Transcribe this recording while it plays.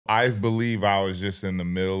I believe I was just in the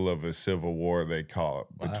middle of a civil war, they call it,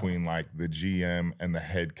 between like the GM and the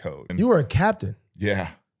head coach. You were a captain. Yeah.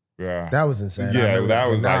 Yeah. That was insane. Yeah, that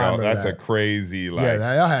was like that's a crazy like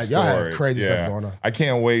y'all had crazy stuff going on. I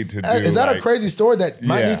can't wait to do. Is that a crazy story that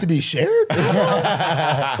might need to be shared?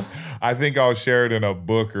 I think I'll share it in a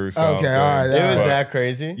book or something. Okay, all right. It was that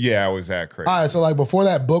crazy? Yeah, it was that crazy. All right, so like before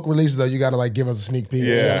that book releases though, you got to like give us a sneak peek.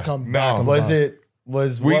 Yeah. You gotta come back on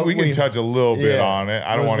we can touch a little bit on it.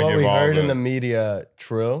 I don't want to give all what we heard in the media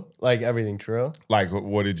true? Like everything true? Like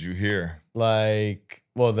what did you hear? Like,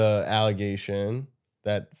 well, the allegation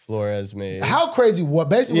that Flores made. How crazy? What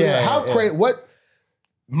basically? Crazy? What?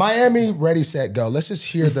 Miami, ready, set, go. Let's just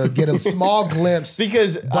get a small glimpse.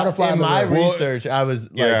 Because butterfly in my research, I was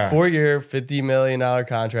like 4-year, $50 million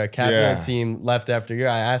contract, captain of the team, left after a year.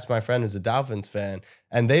 I asked my friend who's a Dolphins fan,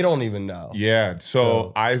 and they don't even know. Yeah,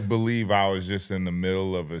 so I believe I was just in the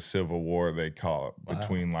middle of a civil war, they call it,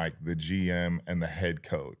 between like the GM and the head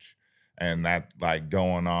coach. And that like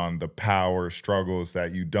going on, the power struggles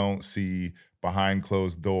that you don't see behind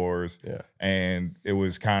closed doors. Yeah. And it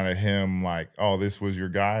was kind of him like, oh, this was your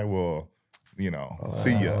guy? Well, you know,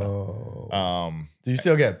 see ya. Do you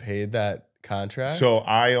still get paid that contract? So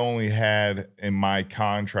I only had in my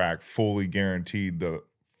contract fully guaranteed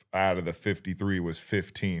out of the 53 was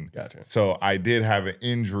 15. Gotcha. So I did have an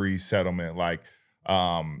injury settlement like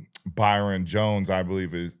Byron Jones, I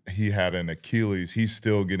believe he had an Achilles. He's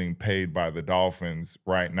still getting paid by the Dolphins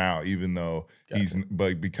right now, even though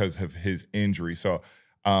but because of his injury. So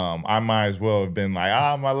I might as well have been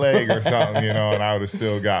like, my leg or something, you know, and I would have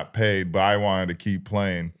still got paid, but I wanted to keep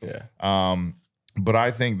playing. Yeah. But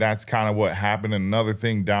I think that's kind of what happened. Another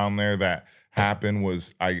thing down there that happened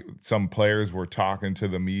was some players were talking to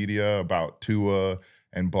the media about Tua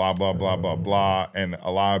and blah, blah, blah, blah, blah. And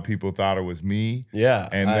a lot of people thought it was me. Yeah.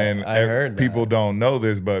 And then I heard people don't know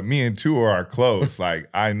this, but me and Tua are close. Like,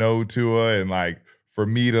 I know Tua, and like, for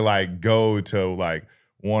me to like go to like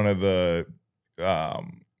one of the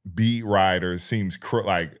beat writers seems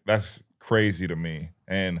like that's crazy to me.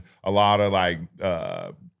 And a lot of like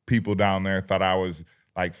people down there thought I was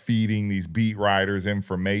like feeding these beat writers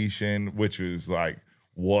information, which was like,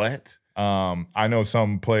 what? I know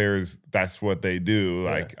some players, that's what they do.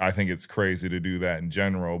 Like, I think it's crazy to do that in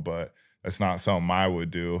general, but that's not something I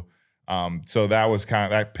would do. So that was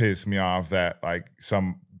that pissed me off that like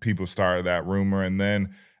some people started that rumor. And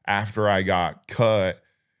then after I got cut,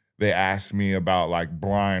 they asked me about like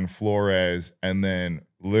Brian Flores. And then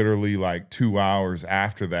literally like 2 hours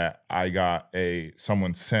after that, I got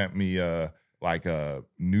someone sent me like a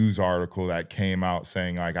news article that came out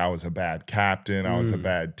saying like I was a bad captain, I was a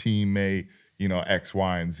bad teammate, you know, X,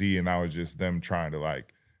 Y, and Z. And that was just them trying to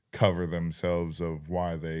like cover themselves of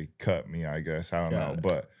why they cut me, I guess. I don't know.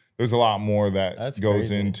 But there's a lot more that goes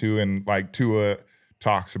crazy into, and like Tua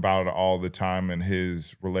talks about it all the time in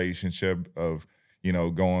his relationship of, you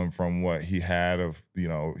know, going from what he had of, you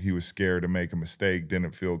know, he was scared to make a mistake,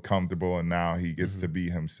 didn't feel comfortable, and now he gets to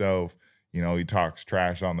be himself. You know, he talks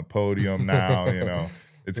trash on the podium now, you know.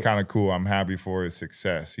 It's kind of cool. I'm happy for his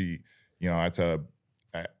success. You know,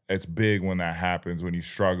 it's big when that happens, when you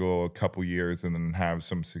struggle a couple years and then have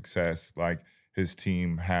some success like his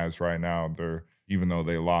team has right now. Even though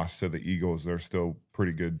they lost to the Eagles, they're still a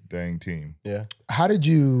pretty good dang team. Yeah. How did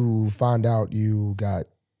you find out you got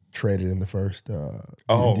traded in the first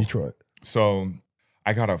in Detroit? So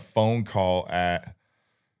I got a phone call at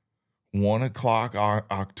 1 o'clock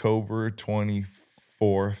October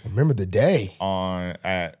 24th. Remember the day.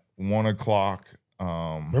 At 1 o'clock.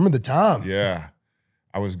 Remember the time. Yeah.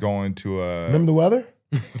 I was going to Remember the weather?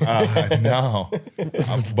 No.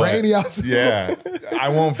 Brady outside. Yeah. I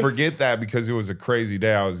won't forget that because it was a crazy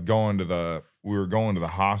day. We were going to the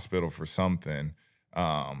hospital for something.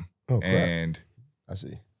 And I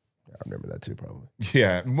see. I remember that too, probably.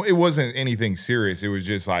 Yeah, it wasn't anything serious. It was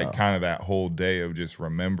just like kind of that whole day of just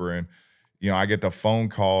remembering. You know, I get the phone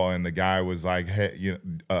call and the guy was like, "Hey,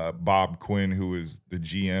 Bob Quinn, who was the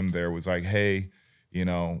GM there, was like, hey, you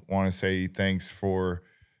know, want to say thanks for,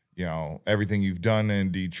 you know, everything you've done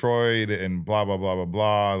in Detroit and blah blah blah blah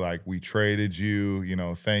blah. Like, we traded you, you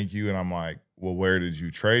know, thank you." And I'm like, well, where did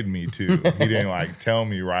you trade me to? He didn't like tell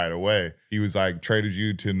me right away. He was like, traded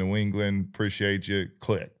you to New England, appreciate you,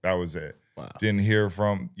 click. That was it. Wow. Didn't hear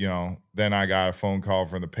from, you know, then I got a phone call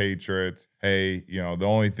from the Patriots. Hey, you know, the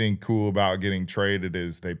only thing cool about getting traded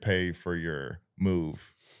is they pay for your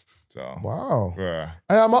move. So, wow. Yeah.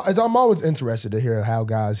 I'm always interested to hear how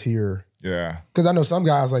guys hear. Yeah. Because I know some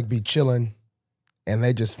guys like be chilling and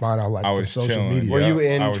they just find out like from social media. Were you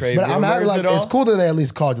in trade rumors at all? It's cool that they at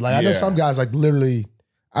least called you. Like I know some guys like literally,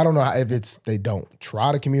 I don't know if it's they don't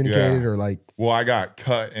try to communicate it or like. Well, I got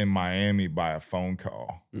cut in Miami by a phone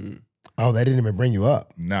call. Oh, they didn't even bring you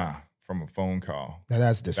up. Nah, from a phone call. Now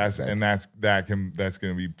that's disrespectful. That's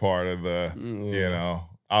gonna be part of the you know.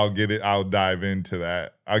 I'll get it. I'll dive into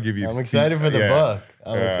that. I'll give you. I'm excited for the book.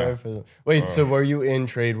 I'm excited for the. Wait, so were you in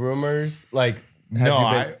trade rumors? Like, no,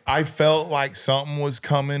 I felt like something was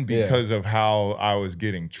coming because of how I was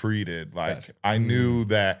getting treated. Like I knew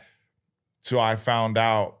that. So I found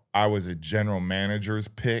out I was a general manager's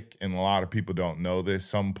pick, and a lot of people don't know this.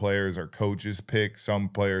 Some players are coaches' picks. Some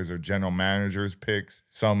players are general managers' picks.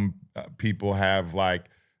 Some people have like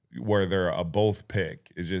where they're a both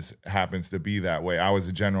pick. It just happens to be that way. I was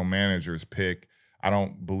a general manager's pick. I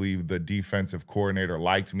don't believe the defensive coordinator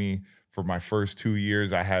liked me. For my first 2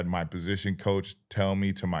 years, I had my position coach tell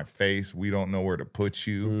me to my face, we don't know where to put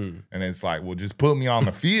you. And it's like, well, just put me on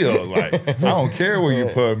the field. Like, I don't care where you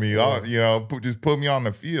put me. Just put me on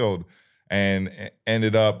the field. And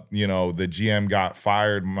ended up, the GM got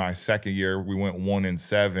fired my second year. We went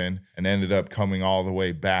 1-7 and ended up coming all the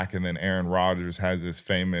way back. And then Aaron Rodgers has this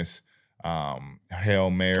famous Hail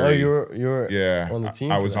Mary. Oh, you were on the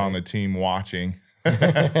team? I was on the team watching.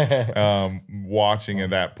 Watching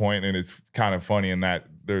at that point, and it's kind of funny in that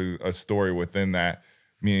there's a story within that.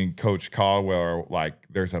 Me and Coach Caldwell are like,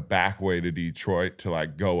 there's a back way to Detroit to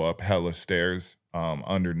like go up hella stairs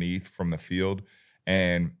underneath from the field,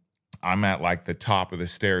 and I'm at like the top of the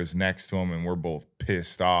stairs next to him, and we're both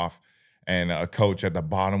pissed off. And a coach at the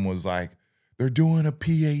bottom was like, they're doing a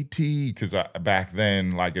PAT, because back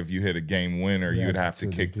then, like if you hit a game winner, you'd have to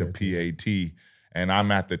kick the PAT. And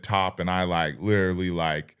I'm at the top, and I like literally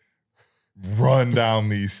like run down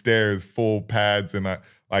these stairs full pads, and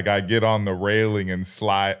I get on the railing and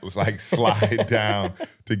slide down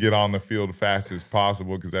to get on the field fast as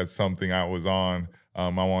possible, because that's something I was on. I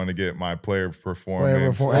wanted to get my player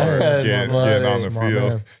performance getting on the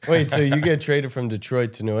field. Wait, so you get traded from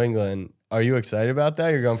Detroit to New England. Are you excited about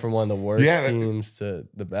that? You're going from one of the worst teams to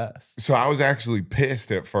the best. So I was actually pissed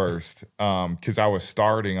at first because I was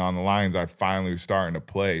starting on the Lions. I finally was starting to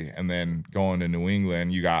play. And then going to New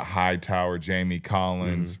England, you got Hightower, Jamie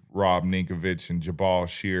Collins, Rob Ninkovich, and Jabal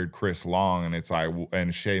Sheard, Chris Long, and it's like,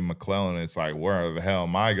 and Shea McClellan. It's like, where the hell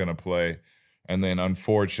am I going to play? And then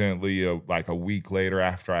unfortunately, like a week later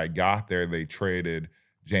after I got there, they traded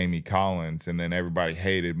Jamie Collins, and then everybody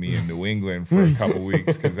hated me in New England for a couple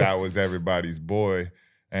weeks because that was everybody's boy,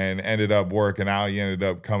 and ended up working out. He ended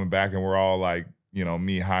up coming back, and we're all like,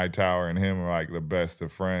 me, Hightower, and him are like the best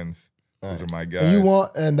of friends. Nice. Those are my guys. And you won,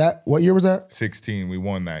 and what year was that? 16. We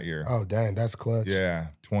won that year. Oh, dang, that's clutch. Yeah,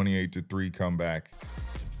 28-3 comeback.